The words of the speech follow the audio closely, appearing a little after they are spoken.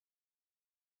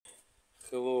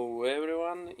Hello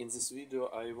everyone, in this video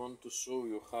I want to show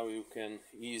you how you can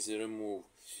easily remove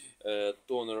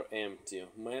toner empty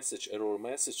message, error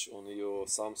message on your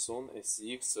Samsung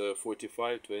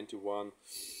SCX-4521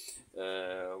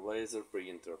 laser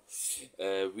printer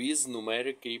with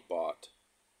numeric keypad.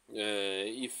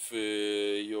 If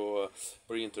your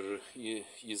printer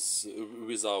is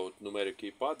without numeric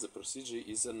keypad, the procedure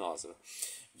is another,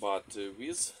 but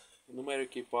with numeric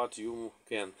keypad you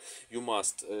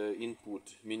must input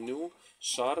menu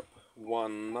sharp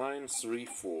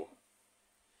 1934.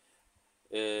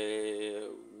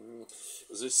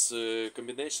 This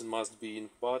combination must be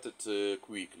inputted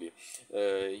quickly.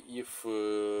 If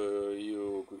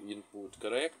you input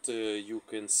correct, you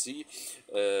can see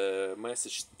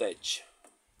message touch.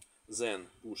 Then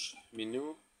push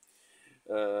menu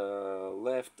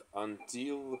left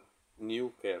until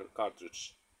new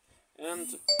cartridge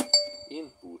and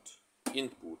input.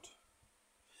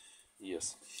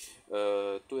 Yes.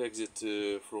 To exit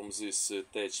from this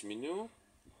touch menu,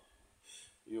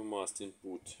 you must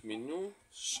input menu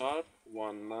sharp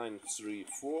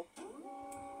 1934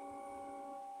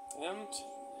 and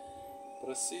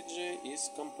procedure is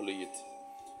complete.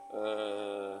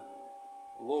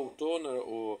 Low toner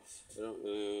or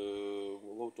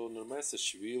low toner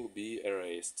message will be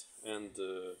erased, and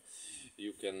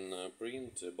you can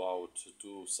print about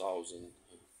 2000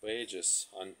 pages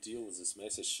until this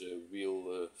message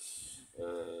will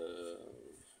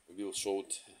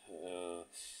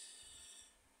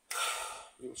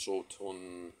showed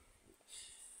on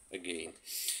again.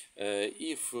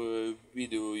 If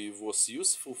video was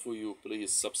useful for you,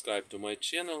 please subscribe to my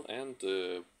channel and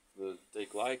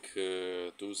take like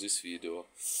to this video.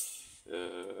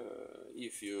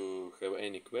 If you have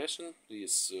any question,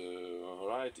 please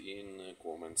write in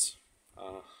comments.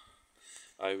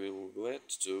 I will be glad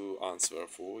to answer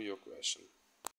for your question.